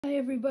Hi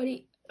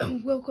everybody,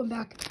 welcome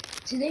back.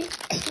 Today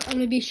I'm going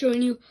to be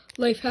showing you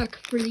life hack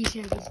for these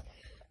candies.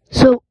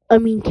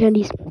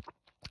 Candies.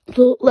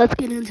 So let's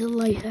get into the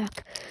life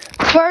hack.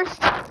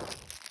 First,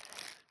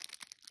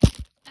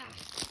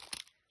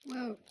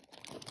 wow,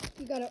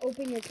 you got to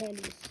open your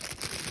candies.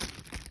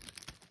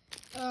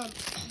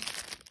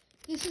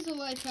 This is a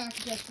life hack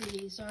just for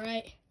these,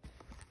 alright?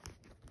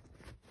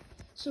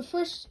 So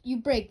first, you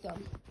break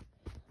them,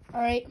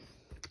 alright?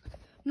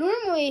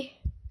 Normally,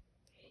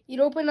 you'd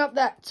open up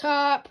that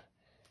top,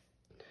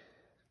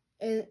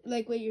 and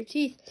like with your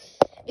teeth,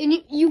 and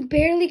you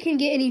barely can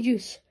get any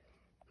juice.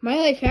 My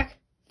life hack,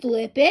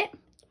 flip it,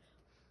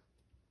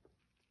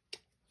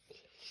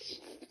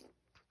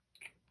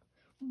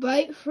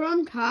 bite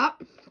from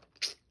top,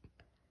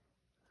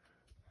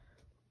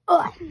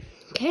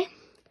 okay,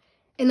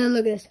 and then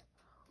look at this.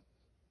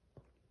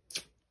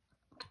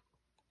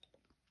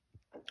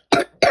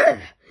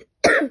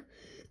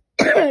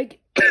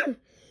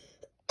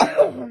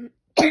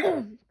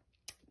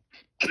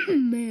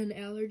 Man,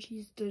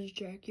 allergies does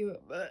jack you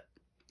up, but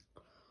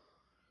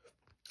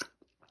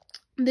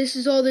this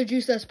is all the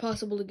juice that's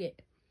possible to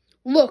get.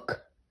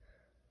 Look.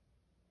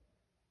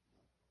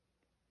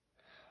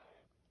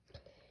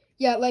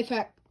 Yeah, life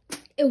hack.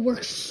 It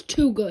works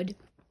too good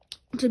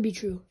to be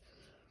true.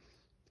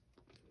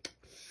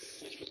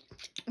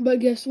 But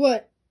guess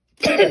what?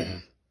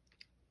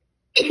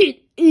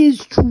 It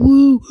is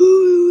true.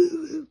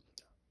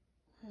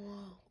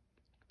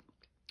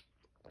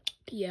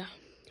 Yeah.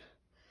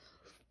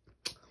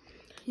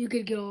 You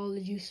could get all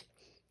the juice.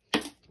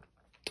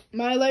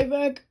 My life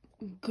hack,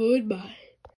 goodbye.